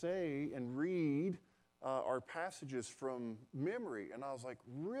say and read our passages from memory. And I was like,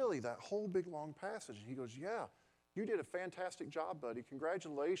 really, that whole big long passage? And he goes, yeah, you did a fantastic job, buddy.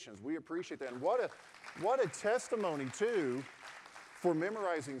 Congratulations. We appreciate that. And what a testimony, too, for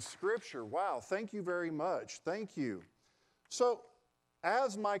memorizing Scripture. Wow, thank you very much. Thank you. So,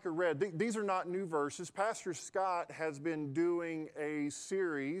 as Micah read, these are not new verses. Pastor Scott has been doing a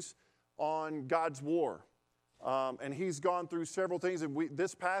series on God's war. And he's gone through several things, and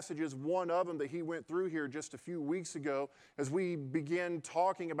this passage is one of them that he went through here just a few weeks ago as we begin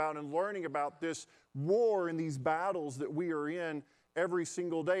talking about and learning about this war and these battles that we are in every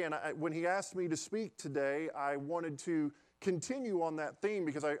single day. And when he asked me to speak today, I wanted to continue on that theme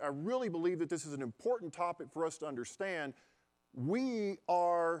because I really believe that this is an important topic for us to understand. We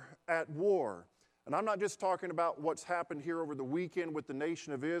are at war. And I'm not just talking about what's happened here over the weekend with the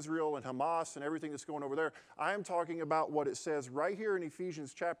nation of Israel and Hamas and everything that's going over there. I am talking about what it says right here in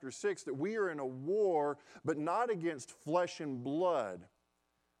Ephesians chapter 6, that we are in a war, but not against flesh and blood.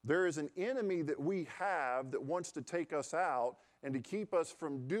 There is an enemy that we have that wants to take us out and to keep us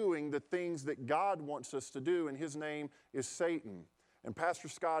from doing the things that God wants us to do, and his name is Satan. And Pastor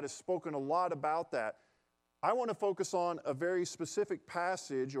Scott has spoken a lot about that. I want to focus on a very specific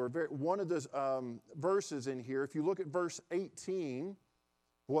passage or one of the verses in here. If you look at verse 18,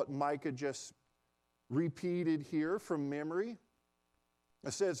 what Micah just repeated here from memory,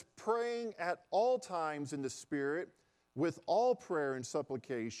 it says, praying at all times in the Spirit with all prayer and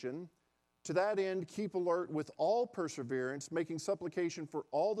supplication. To that end, keep alert with all perseverance, making supplication for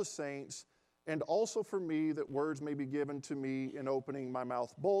all the saints, and also for me, that words may be given to me in opening my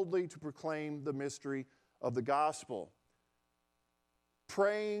mouth boldly to proclaim the mystery of the gospel.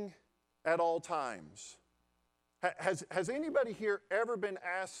 Praying at all times. Has anybody here ever been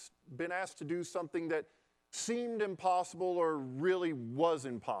asked to do something that seemed impossible or really was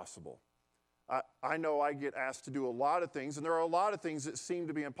impossible? I know I get asked to do a lot of things, and there are a lot of things that seem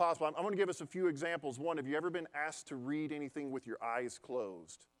to be impossible. I'm going to give us a few examples. One, have you ever been asked to read anything with your eyes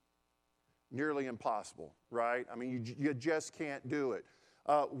closed? Nearly impossible, right? I mean, you just can't do it.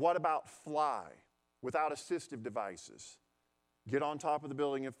 What about fly without assistive devices? Get on top of the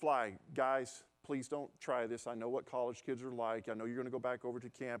building and fly. Guys, please don't try this. I know what college kids are like. I know you're going to go back over to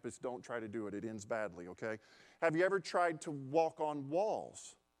campus. Don't try to do it. It ends badly, okay? Have you ever tried to walk on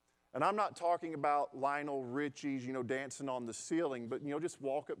walls? And I'm not talking about Lionel Richie's, dancing on the ceiling, but, just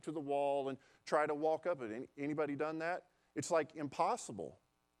walk up to the wall and try to walk up it. Anybody done that? It's like impossible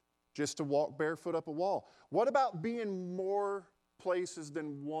just to walk barefoot up a wall. What about being more places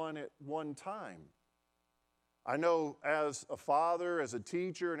than one at one time? I know as a father, as a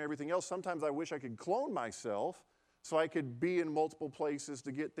teacher, and everything else, sometimes I wish I could clone myself so I could be in multiple places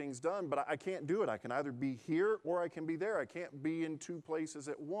to get things done, but I can't do it. I can either be here or I can be there. I can't be in two places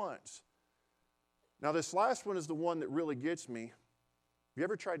at once. Now, this last one is the one that really gets me. Have you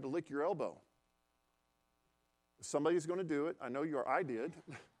ever tried to lick your elbow? Somebody's going to do it. I know you are. I did.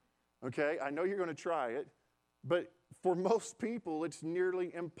 Okay? I know you're going to try it. But for most people, it's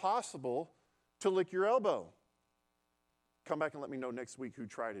nearly impossible to lick your elbow. Come back and let me know next week who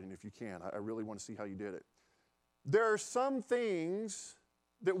tried it, and if you can. I really want to see how you did it. There are some things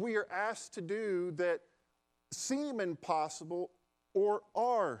that we are asked to do that seem impossible or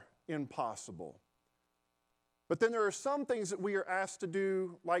are impossible. But then there are some things that we are asked to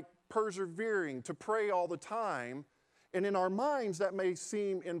do, like persevering, to pray all the time. And in our minds, that may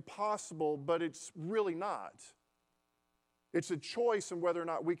seem impossible, but it's really not. It's a choice in whether or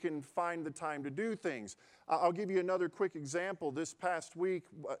not we can find the time to do things. I'll give you another quick example. This past week,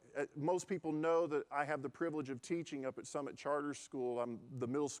 most people know that I have the privilege of teaching up at Summit Charter School. I'm the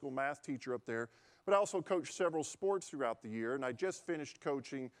middle school math teacher up there. But I also coach several sports throughout the year. And I just finished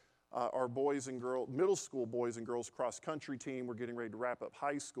coaching our middle school boys and girls cross country team. We're getting ready to wrap up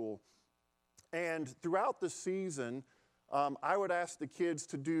high school. And throughout the season, I would ask the kids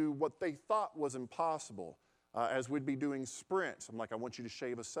to do what they thought was impossible. As we'd be doing sprints, I'm like, I want you to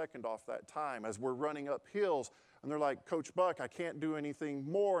shave a second off that time. As we're running up hills, and they're like, Coach Buck, I can't do anything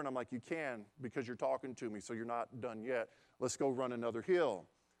more. And I'm like, you can, because you're talking to me, so you're not done yet. Let's go run another hill.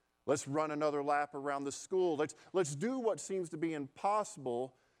 Let's run another lap around the school. Let's do what seems to be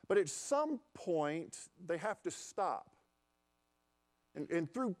impossible, but at some point, they have to stop.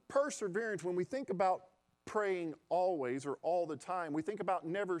 And through perseverance, when we think about praying always or all the time, we think about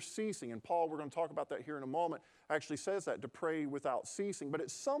never ceasing. And Paul, we're going to talk about that here in a moment, actually says that, to pray without ceasing. But at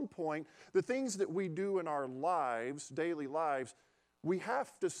some point, the things that we do in our lives, daily lives, we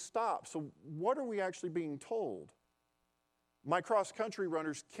have to stop. So what are we actually being told? My cross-country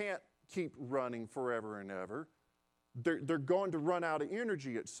runners can't keep running forever and ever. they're going to run out of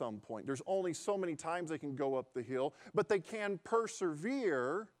energy at some point. There's only so many times they can go up the hill, but they can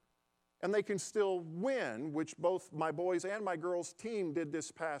persevere and they can still win, which both my boys and my girls' team did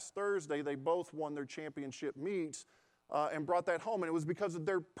this past Thursday. They both won their championship meets and brought that home. And it was because of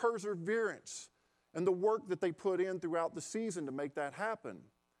their perseverance and the work that they put in throughout the season to make that happen.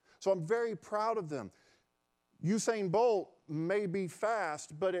 So I'm very proud of them. Usain Bolt may be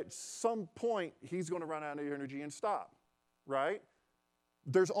fast, but at some point he's going to run out of energy and stop, right?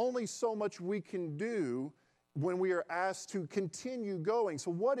 There's only so much we can do when we are asked to continue going.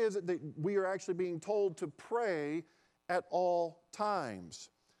 So what is it that we are actually being told to pray at all times?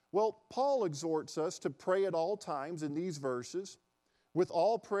 Well, Paul exhorts us to pray at all times in these verses, with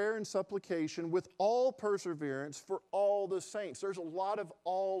all prayer and supplication, with all perseverance for all the saints. There's a lot of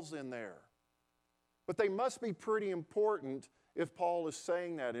alls in there. But they must be pretty important if Paul is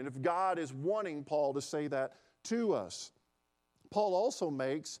saying that, and if God is wanting Paul to say that to us. Paul also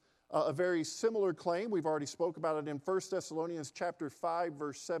makes a very similar claim. We've already spoke about it in 1 Thessalonians chapter 5,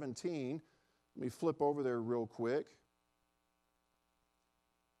 verse 17. Let me flip over there real quick.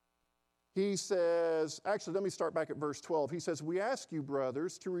 He says, actually, let me start back at verse 12. He says, "We ask you,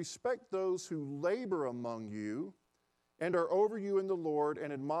 brothers, to respect those who labor among you and are over you in the Lord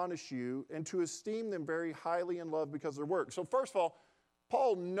and admonish you, and to esteem them very highly in love because of their work." So first of all,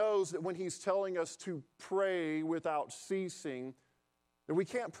 Paul knows that when he's telling us to pray without ceasing, that we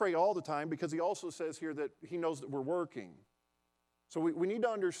can't pray all the time, because he also says here that he knows that we're working. So we need to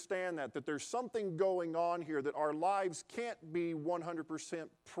understand that there's something going on here, that our lives can't be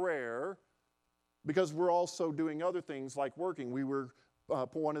 100% prayer, because we're also doing other things like working.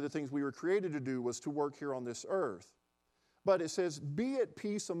 One of the things we were created to do was to work here on this earth. But it says, "Be at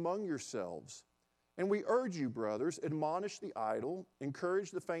peace among yourselves. And we urge you, brothers, admonish the idle,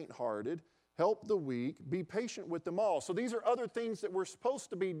 encourage the faint-hearted, help the weak, be patient with them all." So these are other things that we're supposed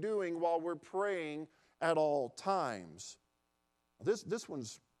to be doing while we're praying at all times. This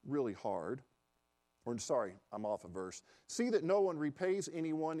one's really hard. Or sorry, I'm off a verse. "See that no one repays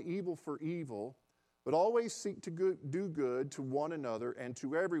anyone evil for evil, but always seek to do good to one another and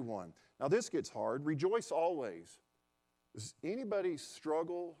to everyone." Now this gets hard. "Rejoice always." Does anybody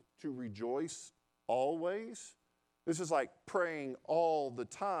struggle to rejoice always? This is like praying all the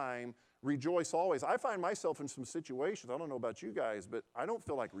time, rejoice always. I find myself in some situations, I don't know about you guys, but I don't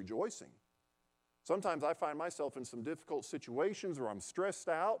feel like rejoicing. Sometimes I find myself in some difficult situations where I'm stressed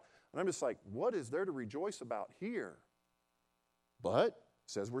out, and I'm just like, what is there to rejoice about here? But it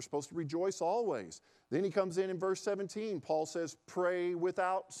says we're supposed to rejoice always. Then he comes in verse 17. Paul says, "Pray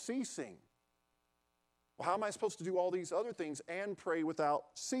without ceasing." Well, how am I supposed to do all these other things and pray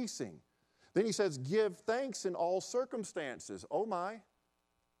without ceasing? Then he says, "Give thanks in all circumstances." Oh my,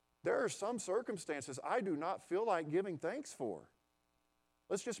 there are some circumstances I do not feel like giving thanks for.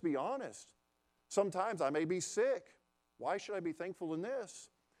 Let's just be honest. Sometimes I may be sick. Why should I be thankful in this?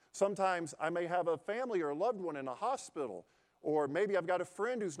 Sometimes I may have a family or a loved one in a hospital, or maybe I've got a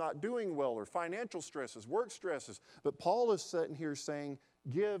friend who's not doing well, or financial stresses, work stresses. But Paul is sitting here saying,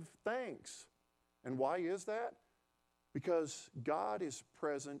 give thanks. And why is that? Because God is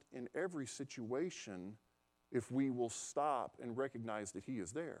present in every situation if we will stop and recognize that He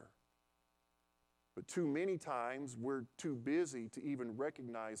is there. But too many times we're too busy to even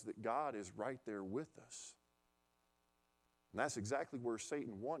recognize that God is right there with us. And that's exactly where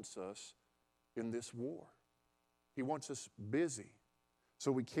Satan wants us in this war. He wants us busy,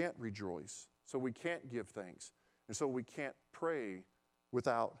 so we can't rejoice, so we can't give thanks, and so we can't pray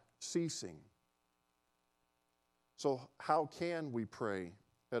without ceasing. So how can we pray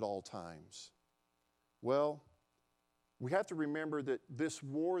at all times? Well, we have to remember that this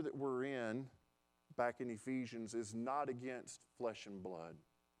war that we're in, back in Ephesians, is not against flesh and blood.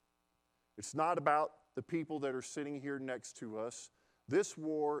 It's not about the people that are sitting here next to us. This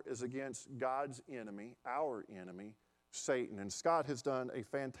war is against God's enemy, our enemy, Satan. And Scott has done a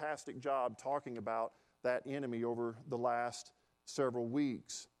fantastic job talking about that enemy over the last several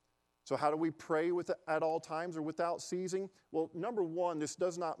weeks. So how do we pray at all times or without ceasing? Well, number one, this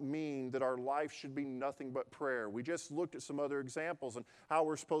does not mean that our life should be nothing but prayer. We just looked at some other examples and how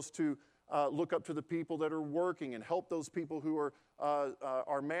we're supposed to look up to the people that are working and help those people who are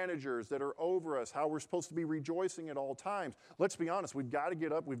our managers that are over us, how we're supposed to be rejoicing at all times. Let's be honest, we've got to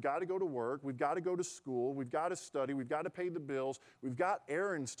get up, we've got to go to work, we've got to go to school, we've got to study, we've got to pay the bills, we've got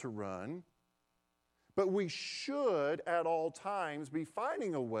errands to run. But we should at all times be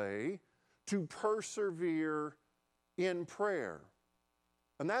finding a way to persevere in prayer.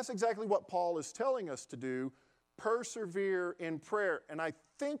 And that's exactly what Paul is telling us to do, persevere in prayer. And I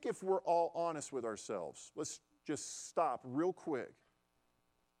think if we're all honest with ourselves, let's just stop real quick.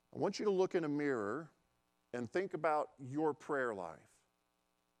 I want you to look in a mirror and think about your prayer life.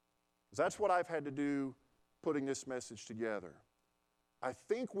 'Cause that's what I've had to do putting this message together. I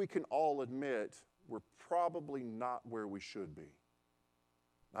think we can all admit we're probably not where we should be.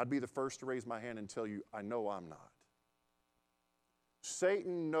 I'd be the first to raise my hand and tell you, I know I'm not.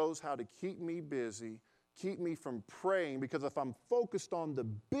 Satan knows how to keep me busy, keep me from praying, because if I'm focused on the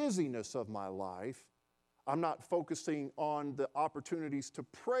busyness of my life, I'm not focusing on the opportunities to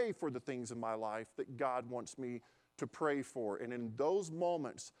pray for the things in my life that God wants me to pray for. And in those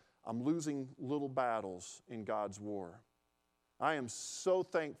moments, I'm losing little battles in God's war. I am so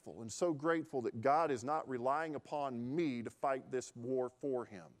thankful and so grateful that God is not relying upon me to fight this war for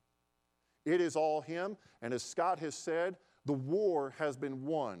Him. It is all Him, and as Scott has said, the war has been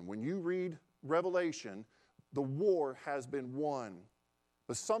won. When you read Revelation, the war has been won.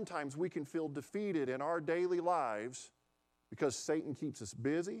 But sometimes we can feel defeated in our daily lives because Satan keeps us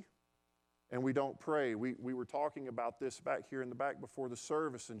busy and we don't pray. We were talking about this back here in the back before the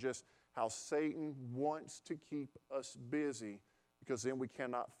service, and just how Satan wants to keep us busy, because then we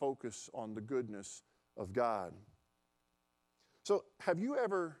cannot focus on the goodness of God. So have you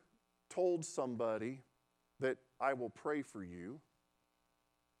ever told somebody that I will pray for you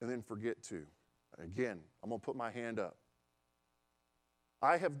and then forget to? Again, I'm going to put my hand up.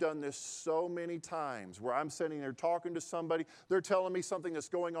 I have done this so many times where I'm sitting there talking to somebody. They're telling me something that's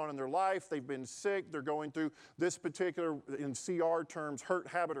going on in their life. They've been sick. They're going through this particular, in CR terms, hurt,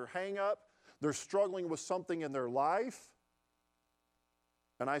 habit, or hang up. They're struggling with something in their life.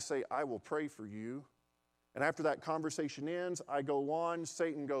 And I say, I will pray for you. And after that conversation ends, I go on.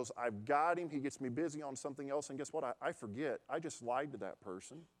 Satan goes, I've got him. He gets me busy on something else. And guess what? I forget. I just lied to that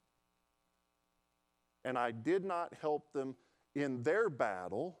person. And I did not help them in their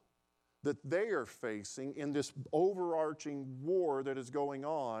battle that they are facing in this overarching war that is going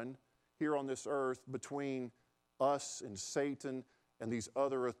on here on this earth between us and Satan and these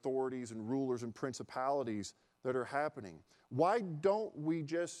other authorities and rulers and principalities that are happening. Why don't we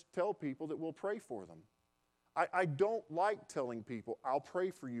just tell people that we'll pray for them? I don't like telling people, I'll pray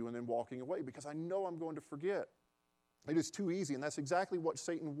for you, and then walking away, because I know I'm going to forget. It is too easy, and that's exactly what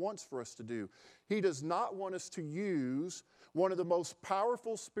Satan wants for us to do. He does not want us to use one of the most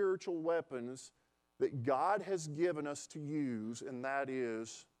powerful spiritual weapons that God has given us to use, and that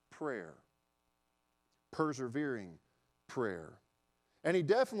is prayer. Persevering prayer. And he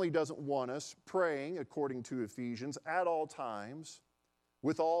definitely doesn't want us praying, according to Ephesians, at all times,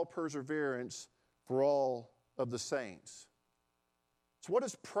 with all perseverance for all of the saints. So what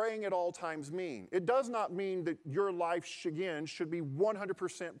does praying at all times mean? It does not mean that your life, again, should be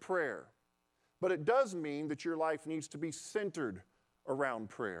 100% prayer. But it does mean that your life needs to be centered around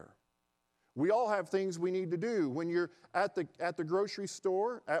prayer. We all have things we need to do. When you're at the grocery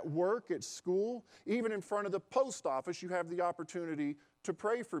store, at work, at school, even in front of the post office, you have the opportunity to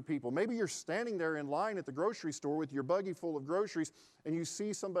pray for people. Maybe you're standing there in line at the grocery store with your buggy full of groceries, and you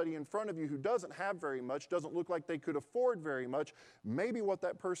see somebody in front of you who doesn't have very much, doesn't look like they could afford very much. Maybe what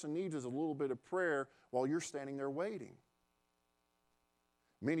that person needs is a little bit of prayer while you're standing there waiting.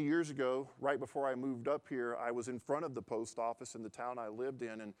 Many years ago, right before I moved up here, I was in front of the post office in the town I lived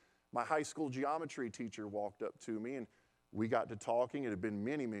in, and my high school geometry teacher walked up to me, and we got to talking. It had been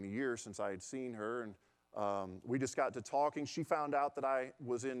many, many years since I had seen her, and we just got to talking. She found out that I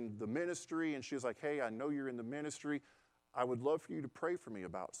was in the ministry, and she was like, hey, I know you're in the ministry. I would love for you to pray for me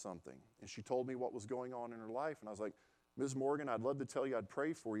about something. And she told me what was going on in her life, and I was like, Ms. Morgan, I'd love to tell you I'd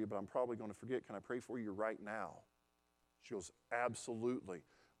pray for you, but I'm probably going to forget. Can I pray for you right now? She goes, absolutely.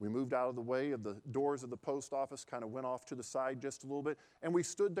 We moved out of the way of the doors of the post office, kind of went off to the side just a little bit, and we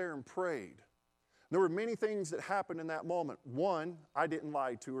stood there and prayed. There were many things that happened in that moment. One, I didn't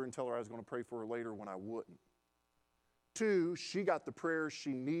lie to her and tell her I was going to pray for her later when I wouldn't. Two, she got the prayers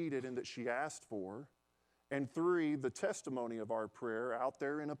she needed and that she asked for. And three, the testimony of our prayer out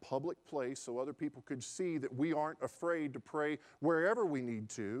there in a public place so other people could see that we aren't afraid to pray wherever we need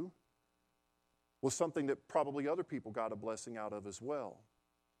to, was something that probably other people got a blessing out of as well.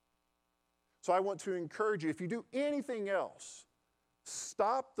 So I want to encourage you, if you do anything else,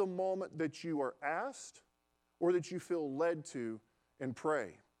 stop the moment that you are asked or that you feel led to and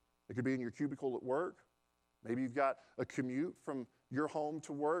pray. It could be in your cubicle at work. Maybe you've got a commute from your home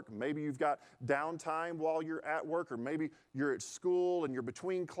to work. Maybe you've got downtime while you're at work, or maybe you're at school and you're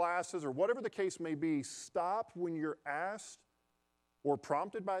between classes, or whatever the case may be. Stop when you're asked or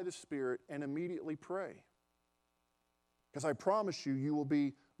prompted by the Spirit and immediately pray. Because I promise you, you will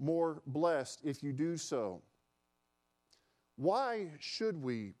be more blessed if you do so. why should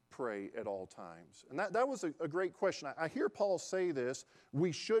we pray at all times? And that was a great question. I hear Paul say this,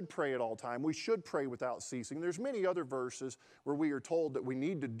 we should pray at all time. We should pray without ceasing. There's many other verses where we are told that we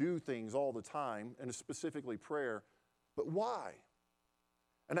need to do things all the time, and specifically prayer. But why?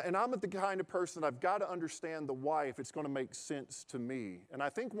 And I'm the kind of person that I've got to understand the why if it's going to make sense to me. And I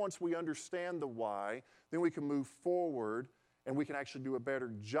think once we understand the why, then we can move forward and we can actually do a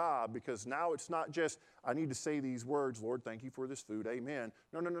better job, because now it's not just, I need to say these words, Lord, thank you for this food, amen.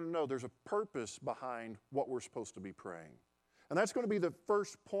 No. There's a purpose behind what we're supposed to be praying. And that's going to be the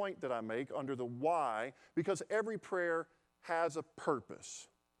first point that I make under the why, because every prayer has a purpose.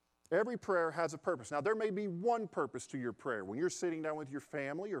 Every prayer has a purpose. Now, there may be one purpose to your prayer. When you're sitting down with your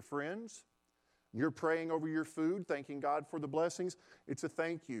family or friends, you're praying over your food, thanking God for the blessings, it's a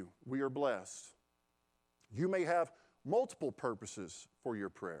thank you. We are blessed. You may have multiple purposes for your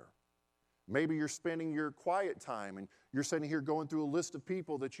prayer. Maybe you're spending your quiet time and you're sitting here going through a list of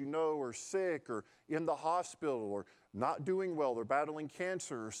people that you know are sick or in the hospital or not doing well, they're battling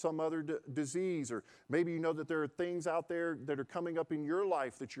cancer or some other disease, or maybe you know that there are things out there that are coming up in your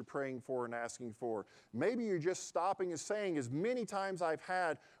life that you're praying for and asking for. Maybe you're just stopping and saying, as many times I've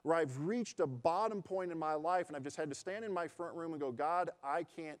had where I've reached a bottom point in my life and I've just had to stand in my front room and go, God, I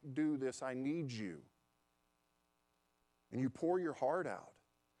can't do this, I need you. And you pour your heart out.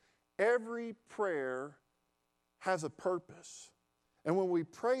 Every prayer has a purpose. And when we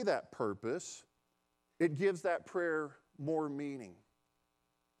pray that purpose, it gives that prayer more meaning.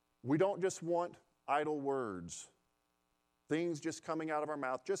 We don't just want idle words, things just coming out of our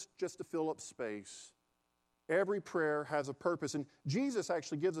mouth just to fill up space. Every prayer has a purpose. And Jesus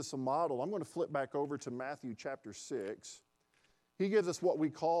actually gives us a model. I'm going to flip back over to Matthew chapter 6. He gives us what we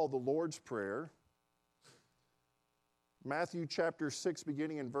call the Lord's Prayer. Matthew chapter 6,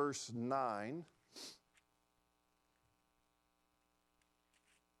 beginning in verse 9.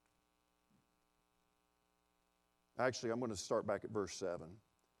 Actually, I'm going to start back at verse 7. It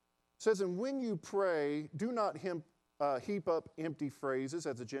says, and when you pray, do not heap up empty phrases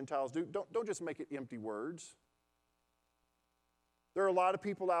as the Gentiles do. Don't just make it empty words. There are a lot of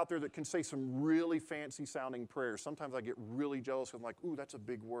people out there that can say some really fancy sounding prayers. Sometimes I get really jealous because I'm like, ooh, that's a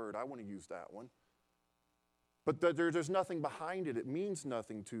big word. I want to use that one. But there's nothing behind it. It means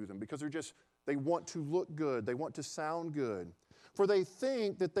nothing to them because they want to look good. They want to sound good. For they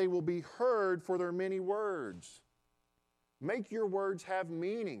think that they will be heard for their many words. Make your words have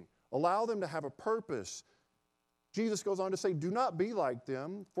meaning. Allow them to have a purpose. Jesus goes on to say, do not be like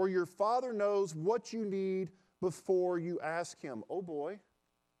them, for your Father knows what you need before you ask Him. Oh boy.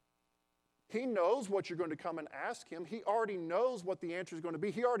 He knows what you're going to come and ask Him. He already knows what the answer is going to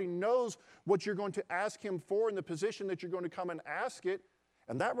be. He already knows what you're going to ask Him for in the position that you're going to come and ask it.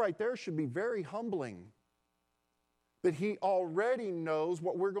 And that right there should be very humbling. That He already knows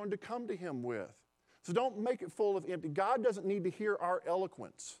what we're going to come to Him with. So don't make it full of empty. God doesn't need to hear our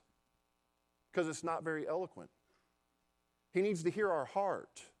eloquence because it's not very eloquent. He needs to hear our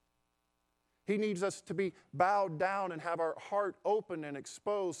heart. He needs us to be bowed down and have our heart open and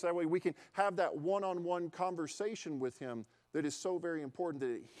exposed so that way we can have that one-on-one conversation with Him that is so very important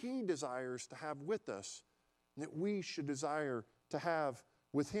that He desires to have with us and that we should desire to have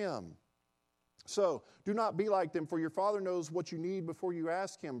with Him. So, do not be like them, for your Father knows what you need before you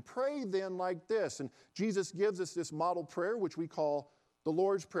ask Him. Pray then like this. And Jesus gives us this model prayer, which we call the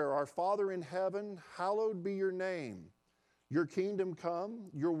Lord's Prayer. Our Father in heaven, hallowed be your name. Your kingdom come,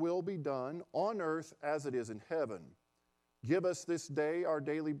 your will be done, on earth as it is in heaven. Give us this day our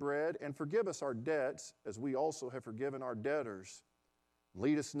daily bread, and forgive us our debts, as we also have forgiven our debtors.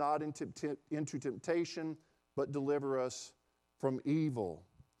 Lead us not into temptation, but deliver us from evil.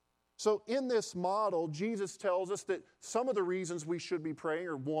 So in this model, Jesus tells us that some of the reasons we should be praying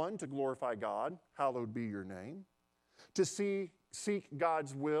are, one, to glorify God, hallowed be your name, to seek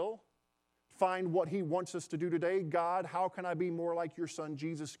God's will, find what He wants us to do today. God, how can I be more like your Son,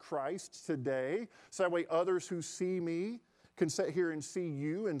 Jesus Christ, today? So that way others who see me can sit here and see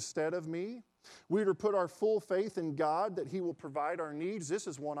you instead of me. We are to put our full faith in God that He will provide our needs. This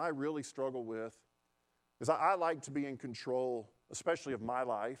is one I really struggle with, because I like to be in control, especially of my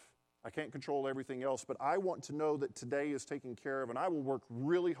life. I can't control everything else, but I want to know that today is taken care of, and I will work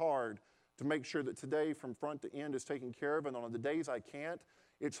really hard to make sure that today from front to end is taken care of, and on the days I can't,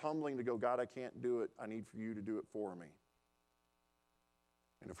 it's humbling to go, God, I can't do it. I need for you to do it for me.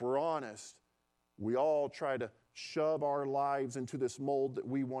 And if we're honest, we all try to shove our lives into this mold that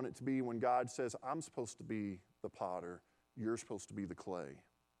we want it to be when God says, I'm supposed to be the potter. You're supposed to be the clay.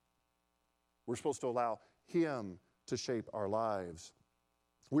 We're supposed to allow Him to shape our lives.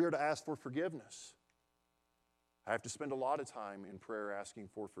 We are to ask for forgiveness. I have to spend a lot of time in prayer asking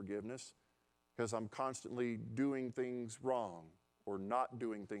for forgiveness because I'm constantly doing things wrong or not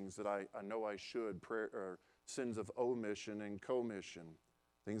doing things that I know I should, prayer, or sins of omission and commission,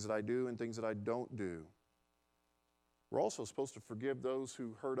 things that I do and things that I don't do. We're also supposed to forgive those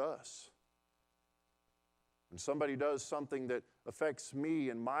who hurt us. When somebody does something that affects me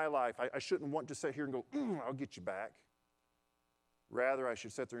and my life, I shouldn't want to sit here and go, I'll get you back. Rather, I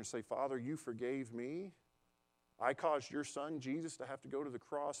should sit there and say, Father, you forgave me. I caused your son, Jesus, to have to go to the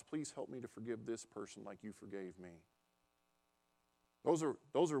cross. Please help me to forgive this person like you forgave me. Those are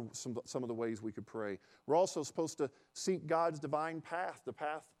some of the ways we could pray. We're also supposed to seek God's divine path, the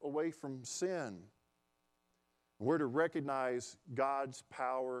path away from sin. We're to recognize God's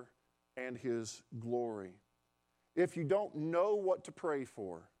power and His glory. If you don't know what to pray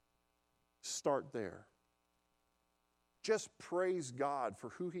for, start there. Just praise God for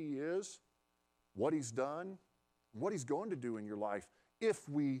who He is, what He's done, what He's going to do in your life if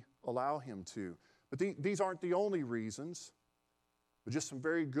we allow Him to. But these aren't the only reasons, but just some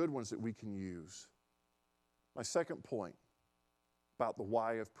very good ones that we can use. My second point about the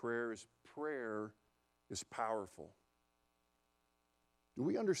why of prayer is powerful. Do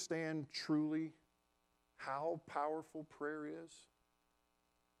we understand truly how powerful prayer is?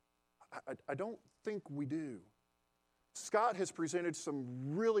 I don't think we do. Scott has presented some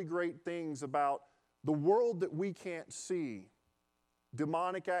really great things about the world that we can't see,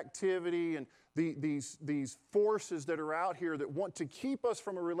 demonic activity and these forces that are out here that want to keep us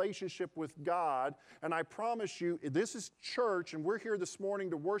from a relationship with God. And I promise you, this is church, and we're here this morning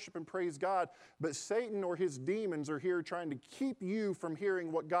to worship and praise God, but Satan or his demons are here trying to keep you from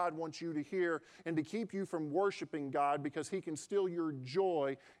hearing what God wants you to hear and to keep you from worshiping God because he can steal your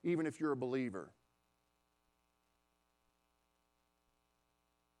joy even if you're a believer.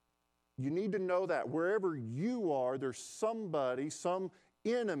 You need to know that wherever you are, there's somebody, some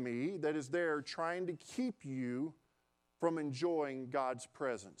enemy that is there trying to keep you from enjoying God's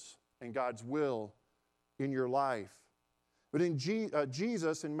presence and God's will in your life. But in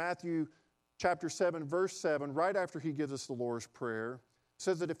Jesus, in Matthew chapter 7, verse 7, right after he gives us the Lord's Prayer,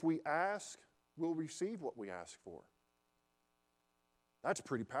 says that if we ask, we'll receive what we ask for. That's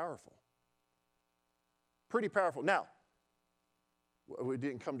pretty powerful. Pretty powerful. Now, we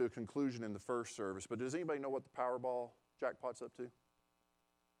didn't come to a conclusion in the first service, but does anybody know what the Powerball jackpot's up to?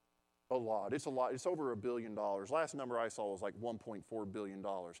 A lot. It's a lot. It's over $1 billion. Last number I saw was like $1.4 billion.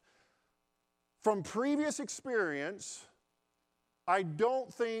 From previous experience, I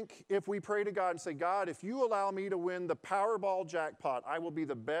don't think if we pray to God and say, God, if you allow me to win the Powerball jackpot, I will be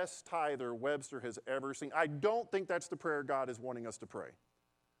the best tither Webster has ever seen. I don't think that's the prayer God is wanting us to pray.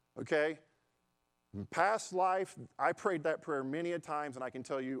 Okay? In past life, I prayed that prayer many a times, and I can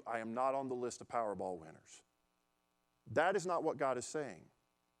tell you I am not on the list of Powerball winners. That is not what God is saying.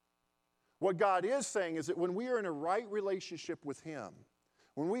 What God is saying is that when we are in a right relationship with Him,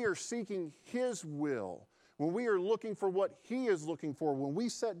 when we are seeking His will, when we are looking for what He is looking for, when we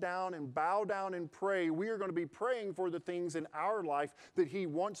sit down and bow down and pray, we are going to be praying for the things in our life that He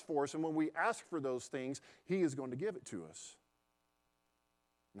wants for us. And when we ask for those things, He is going to give it to us.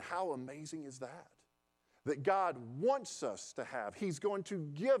 And how amazing is that? That God wants us to have. He's going to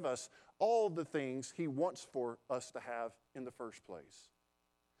give us all the things He wants for us to have in the first place.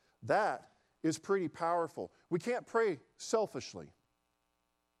 That is pretty powerful. We can't pray selfishly.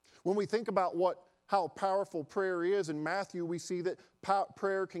 When we think about how powerful prayer is, in Matthew we see that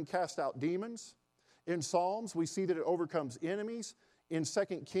prayer can cast out demons. In Psalms we see that it overcomes enemies. In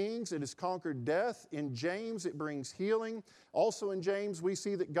 2 Kings it has conquered death. In James it brings healing. Also in James we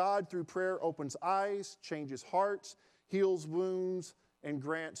see that God through prayer opens eyes, changes hearts, heals wounds, and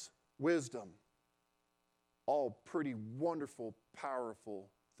grants wisdom. All pretty wonderful,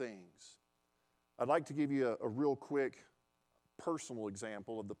 powerful things. I'd like to give you a real quick personal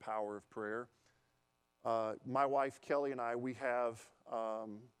example of the power of prayer. My wife Kelly and I, we have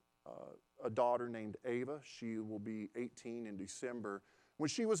a daughter named Ava. She will be 18 in December. When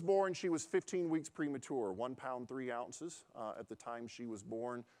she was born, she was 15 weeks premature, 1 pound, 3 ounces at the time she was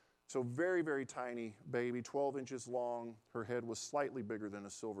born. So very, very tiny baby, 12 inches long. Her head was slightly bigger than a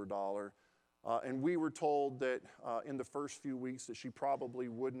silver dollar. And we were told that in the first few weeks that she probably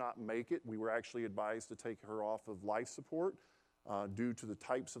would not make it. We were actually advised to take her off of life support due to the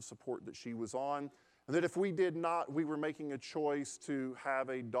types of support that she was on. And that if we did not, we were making a choice to have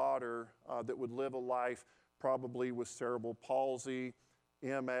a daughter that would live a life probably with cerebral palsy,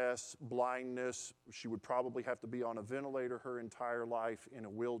 MS, blindness. She would probably have to be on a ventilator her entire life, in a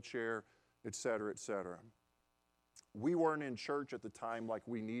wheelchair, et cetera, et cetera. We weren't in church at the time like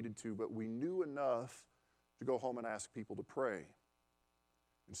we needed to, but we knew enough to go home and ask people to pray.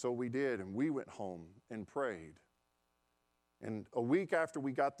 And so we did, and we went home and prayed. And a week after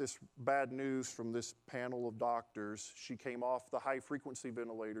we got this bad news from this panel of doctors, she came off the high-frequency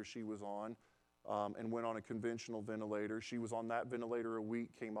ventilator she was on and went on a conventional ventilator. She was on that ventilator a week,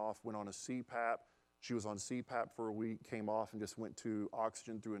 came off, went on a CPAP. She was on CPAP for a week, came off and just went to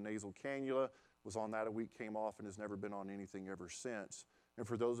oxygen through a nasal cannula, was on that a week, came off, and has never been on anything ever since. And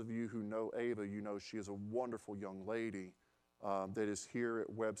for those of you who know Ava, you know she is a wonderful young lady that is here at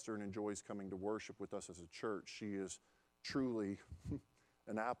Webster and enjoys coming to worship with us as a church. She is truly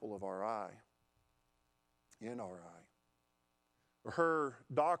an apple of our eye, in our eye. Her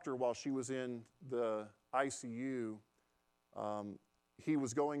doctor, while she was in the ICU, he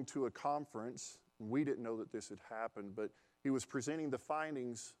was going to a conference. We didn't know that this had happened, but he was presenting the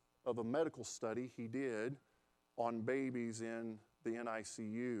findings of a medical study he did on babies in the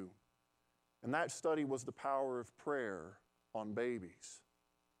NICU. And that study was the power of prayer on babies.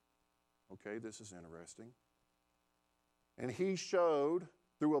 Okay, this is interesting. And he showed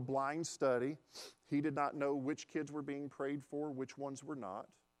through a blind study, he did not know which kids were being prayed for, which ones were not.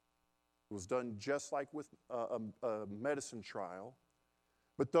 It was done just like with a medicine trial.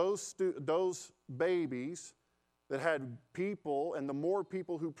 But those babies that had people, and the more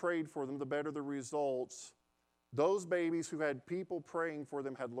people who prayed for them, the better the results. Those babies who had people praying for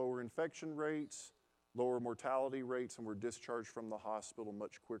them had lower infection rates, lower mortality rates, and were discharged from the hospital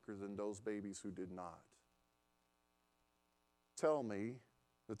much quicker than those babies who did not. Tell me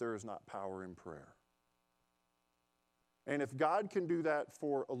that there is not power in prayer. And if God can do that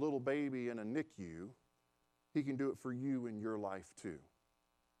for a little baby in a NICU, He can do it for you in your life too.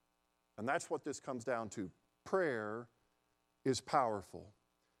 And that's what this comes down to. Prayer is powerful.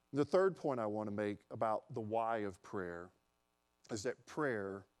 The third point I want to make about the why of prayer is that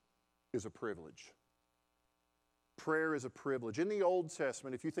prayer is a privilege. Prayer is a privilege. In the Old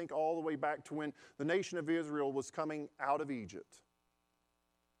Testament, if you think all the way back to when the nation of Israel was coming out of Egypt,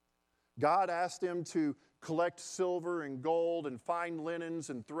 God asked them to collect silver and gold and fine linens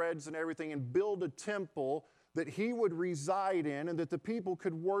and threads and everything and build a temple that He would reside in and that the people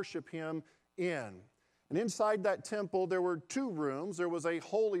could worship Him in. And inside that temple, there were two rooms. There was a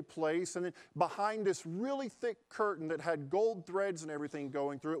holy place, and behind this really thick curtain that had gold threads and everything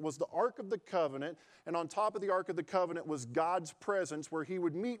going through it was the Ark of the Covenant, and on top of the Ark of the Covenant was God's presence where He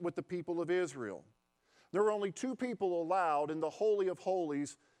would meet with the people of Israel. There were only two people allowed in the Holy of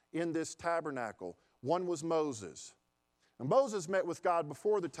Holies in this tabernacle. One was Moses. And Moses met with God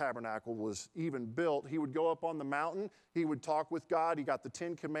before the tabernacle was even built. He would go up on the mountain. He would talk with God. He got the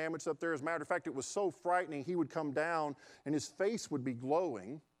 10 Commandments up there. As a matter of fact, it was so frightening, he would come down and his face would be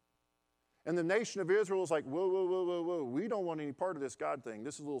glowing. And the nation of Israel was like, whoa, whoa, whoa, whoa, whoa. We don't want any part of this God thing.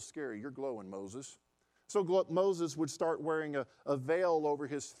 This is a little scary. You're glowing, Moses. So Moses would start wearing a veil over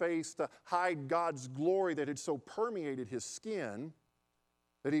his face to hide God's glory that had so permeated his skin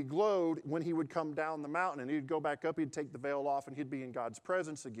that he glowed when he would come down the mountain. And he'd go back up, he'd take the veil off, and he'd be in God's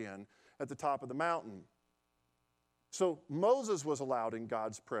presence again at the top of the mountain. So Moses was allowed in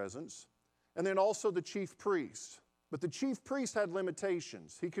God's presence, and then also the chief priest. But the chief priest had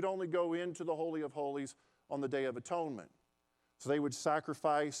limitations. He could only go into the Holy of Holies on the Day of Atonement. So they would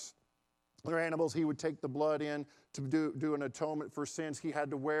sacrifice their animals. He would take the blood in to do an atonement for sins. He had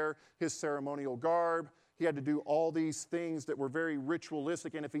to wear his ceremonial garb. He had to do all these things that were very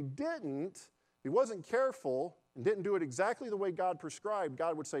ritualistic. And if he didn't, if he wasn't careful and didn't do it exactly the way God prescribed,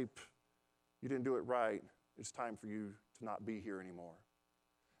 God would say, you didn't do it right. It's time for you to not be here anymore.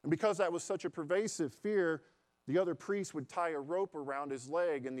 And because that was such a pervasive fear, the other priest would tie a rope around his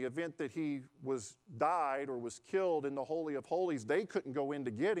leg. In the event that he died or was killed in the Holy of Holies, they couldn't go in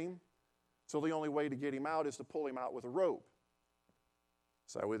to get him. So the only way to get him out is to pull him out with a rope.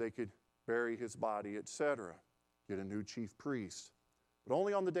 So that way they could bury his body, etc. Get a new chief priest. But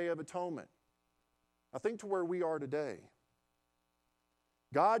only on the Day of Atonement. I think to where we are today.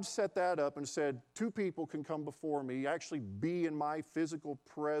 God set that up and said, two people can come before me, actually be in my physical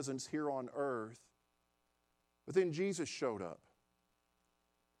presence here on earth. But then Jesus showed up.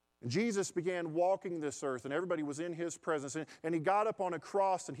 And Jesus began walking this earth, and everybody was in His presence. And He got up on a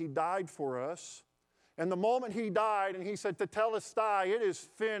cross, and He died for us. And the moment He died, and He said, "Tetelestai, it is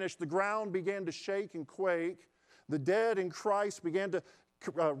finished," the ground began to shake and quake. The dead in Christ began to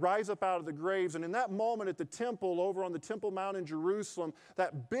rise up out of the graves. And in that moment at the temple, over on the Temple Mount in Jerusalem,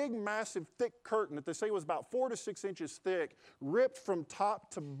 that big, massive, thick curtain that they say was about 4 to 6 inches thick, ripped from top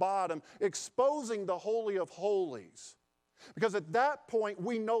to bottom, exposing the Holy of Holies. Because at that point,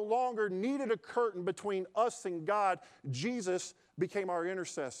 we no longer needed a curtain between us and God. Jesus became our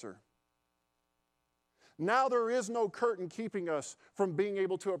intercessor. Now there is no curtain keeping us from being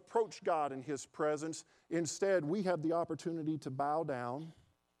able to approach God in His presence. Instead, we have the opportunity to bow down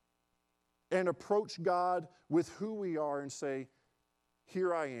and approach God with who we are and say,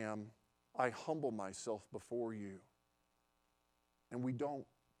 here I am, I humble myself before you. And we don't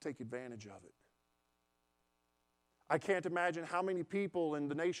take advantage of it. I can't imagine how many people in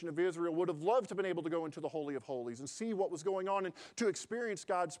the nation of Israel would have loved to have been able to go into the Holy of Holies and see what was going on and to experience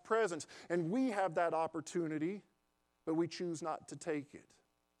God's presence. And we have that opportunity, but we choose not to take it.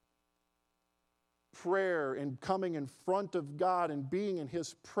 Prayer and coming in front of God and being in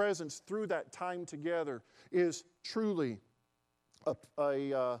His presence through that time together is truly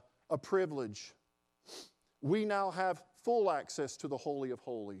a privilege. We now have full access to the Holy of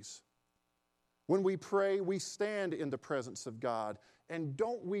Holies. When we pray, we stand in the presence of God. And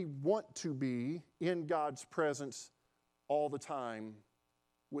don't we want to be in God's presence all the time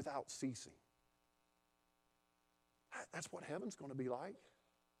without ceasing? That's what heaven's going to be like.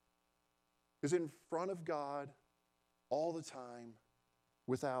 Is in front of God all the time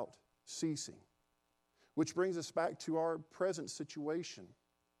without ceasing. Which brings us back to our present situation.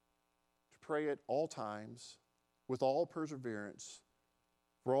 To pray at all times with all perseverance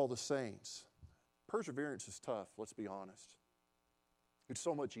for all the saints. Perseverance is tough, let's be honest. It's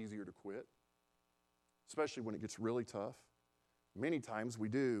so much easier to quit, especially when it gets really tough. Many times we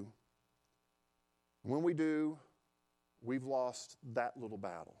do. When we do, we've lost that little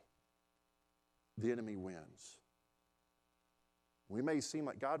battle. The enemy wins. We may seem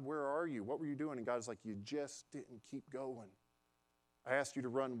like, God, where are you? What were you doing? And God's like, you just didn't keep going. I asked you to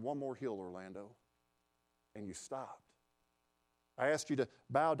run one more hill, Orlando, and you stopped. I asked you to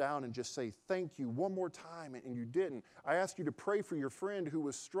bow down and just say thank you one more time, and you didn't. I asked you to pray for your friend who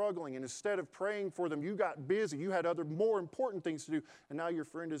was struggling, and instead of praying for them, you got busy. You had other more important things to do, and now your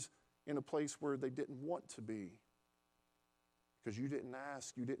friend is in a place where they didn't want to be because you didn't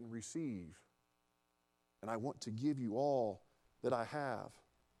ask, you didn't receive. And I want to give you all that I have.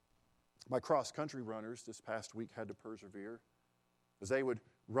 My cross-country runners this past week had to persevere. As they would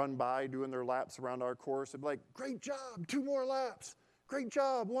run by doing their laps around our course, they'd be like, great job, 2 more laps. Great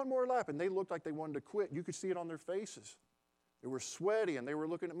job, 1 more lap. And they looked like they wanted to quit. You could see it on their faces. They were sweaty, and they were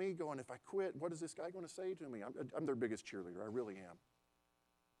looking at me going, if I quit, what is this guy going to say to me? I'm their biggest cheerleader. I really am.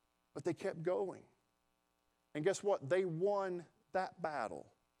 But they kept going. And guess what? They won that battle.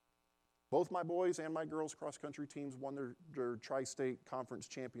 Both my boys and my girls' cross-country teams won their tri-state conference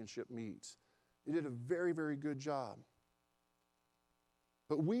championship meets. They did a very, very good job.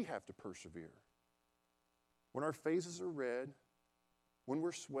 But we have to persevere. When our faces are red, when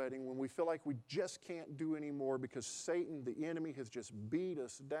we're sweating, when we feel like we just can't do anymore because Satan, the enemy, has just beat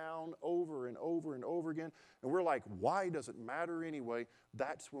us down over and over and over again, and we're like, why does it matter anyway?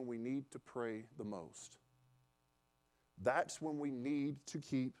 That's when we need to pray the most. That's when we need to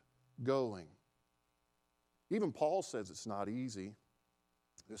keep going. Even Paul says it's not easy,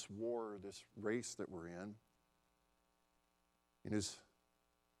 this war, this race that we're in. In his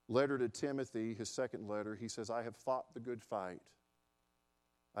letter to Timothy, his second letter, he says, I have fought the good fight.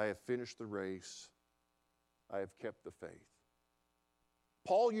 I have finished the race. I have kept the faith.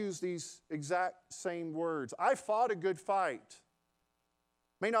 Paul used these exact same words. I fought a good fight.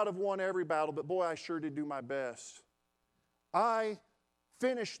 May not have won every battle, but boy, I sure did do my best. I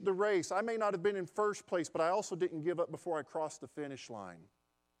finished the race. I may not have been in first place, but I also didn't give up before I crossed the finish line.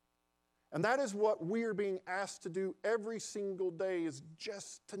 And that is what we are being asked to do every single day, is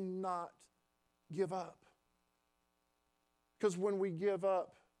just to not give up. Because when we give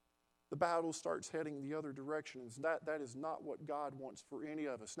up, the battle starts heading the other direction. That is not what God wants for any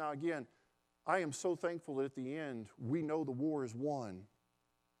of us. Now again, I am so thankful that at the end, we know the war is won.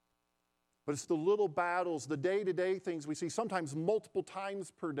 But it's the little battles, the day-to-day things we see, sometimes multiple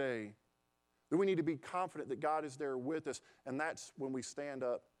times per day, that we need to be confident that God is there with us. And that's when we stand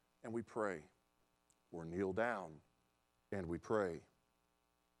up and we pray, or kneel down and we pray.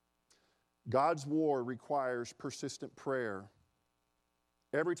 God's war requires persistent prayer.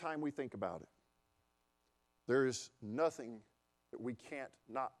 Every time we think about it, there is nothing that we can't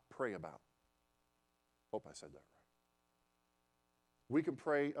not pray about. Hope I said that right. We can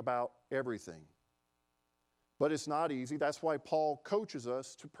pray about everything. But it's not easy. That's why Paul coaches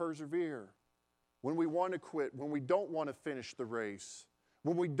us to persevere. When we want to quit, when we don't want to finish the race,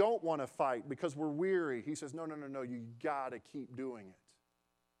 when we don't want to fight because we're weary, he says, no, you got to keep doing it.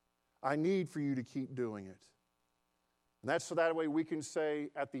 I need for you to keep doing it. And that's so that way we can say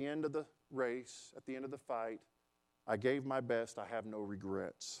at the end of the race, at the end of the fight, I gave my best, I have no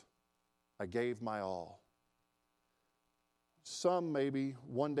regrets. I gave my all. Some maybe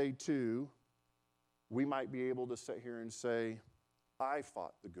one day too we might be able to sit here and say, I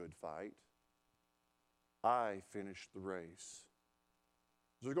fought the good fight. I finished the race.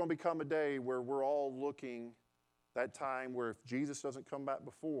 There's going to become a day where we're all looking, that time where if Jesus doesn't come back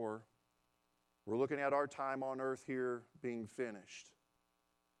before, we're looking at our time on earth here being finished.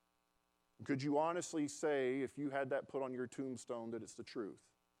 Could you honestly say, if you had that put on your tombstone, that it's the truth?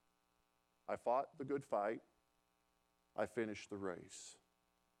 I fought the good fight. I finished the race.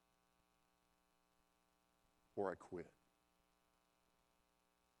 Or I quit.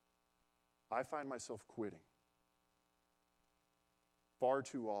 I find myself quitting far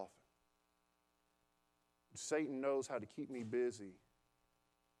too often. Satan knows how to keep me busy,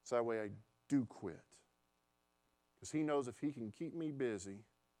 so that way I do quit. Because he knows if he can keep me busy,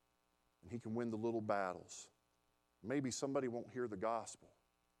 and he can win the little battles. Maybe somebody won't hear the gospel.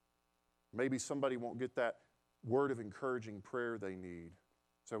 Maybe somebody won't get that word of encouraging prayer they need,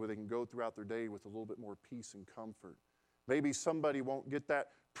 so that they can go throughout their day with a little bit more peace and comfort. Maybe somebody won't get that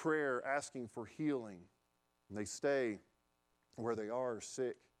prayer asking for healing, and they stay where they are,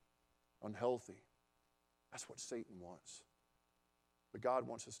 sick, unhealthy. That's what Satan wants. But God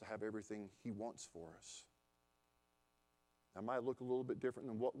wants us to have everything he wants for us. That might look a little bit different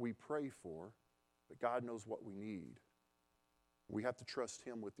than what we pray for, but God knows what we need. We have to trust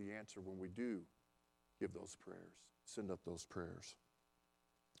him with the answer when we do give those prayers, send up those prayers.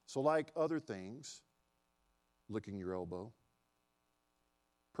 So like other things, licking your elbow,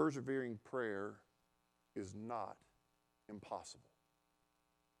 persevering prayer is not impossible.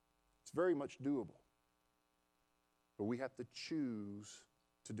 It's very much doable. But we have to choose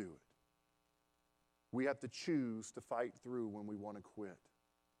to do it. We have to choose to fight through when we want to quit.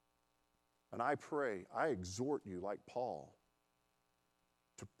 And I pray, I exhort you, like Paul,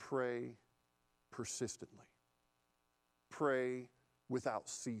 to pray persistently. Pray without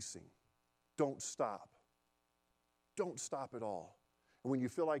ceasing. Don't stop. Don't stop at all. And when you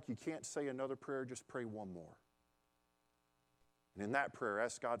feel like you can't say another prayer, just pray one more. And in that prayer,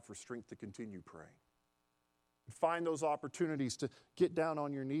 ask God for strength to continue praying. Find those opportunities to get down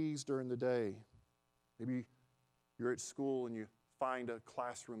on your knees during the day. Maybe you're at school and you find a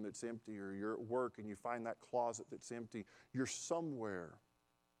classroom that's empty, or you're at work and you find that closet that's empty. You're somewhere.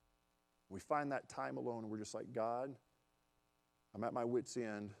 We find that time alone and we're just like, God, I'm at my wit's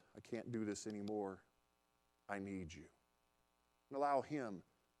end. I can't do this anymore. I need you. And allow him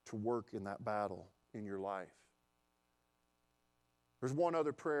to work in that battle in your life. There's one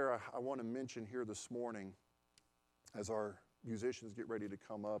other prayer I want to mention here this morning as our musicians get ready to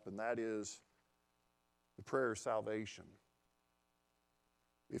come up, and that is the prayer of salvation.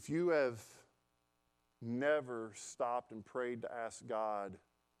 If you have never stopped and prayed to ask God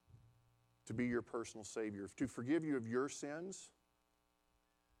to be your personal Savior, to forgive you of your sins,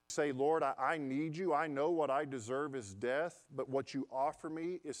 say, Lord, I need you. I know what I deserve is death, but what you offer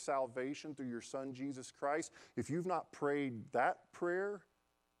me is salvation through your Son, Jesus Christ. If you've not prayed that prayer,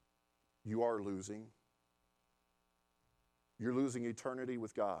 you are losing. You're losing eternity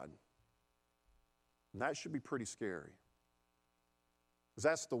with God. And that should be pretty scary. Because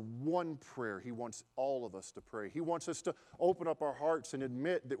that's the one prayer he wants all of us to pray. He wants us to open up our hearts and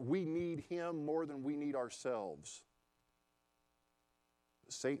admit that we need him more than we need ourselves.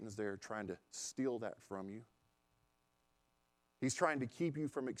 Satan's there trying to steal that from you. He's trying to keep you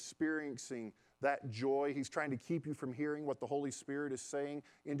from experiencing that joy. He's trying to keep you from hearing what the Holy Spirit is saying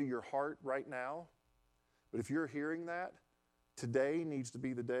into your heart right now. But if you're hearing that, today needs to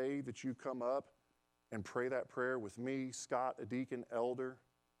be the day that you come up and pray that prayer with me, Scott, a deacon, elder.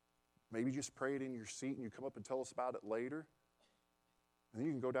 Maybe just pray it in your seat and you come up and tell us about it later. And then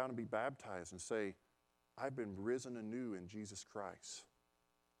you can go down and be baptized and say, I've been risen anew in Jesus Christ.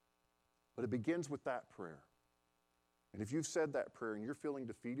 But it begins with that prayer. And if you've said that prayer and you're feeling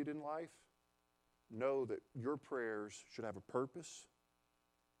defeated in life, know that your prayers should have a purpose.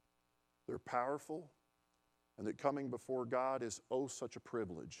 They're powerful. And that coming before God is oh such a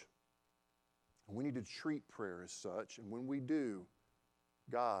privilege. And we need to treat prayer as such. And when we do,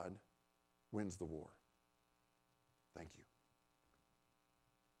 God wins the war. Thank you.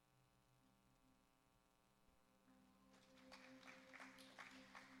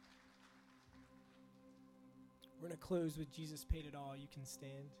 We're going to close with Jesus Paid It All. You can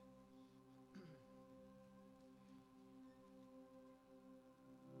stand.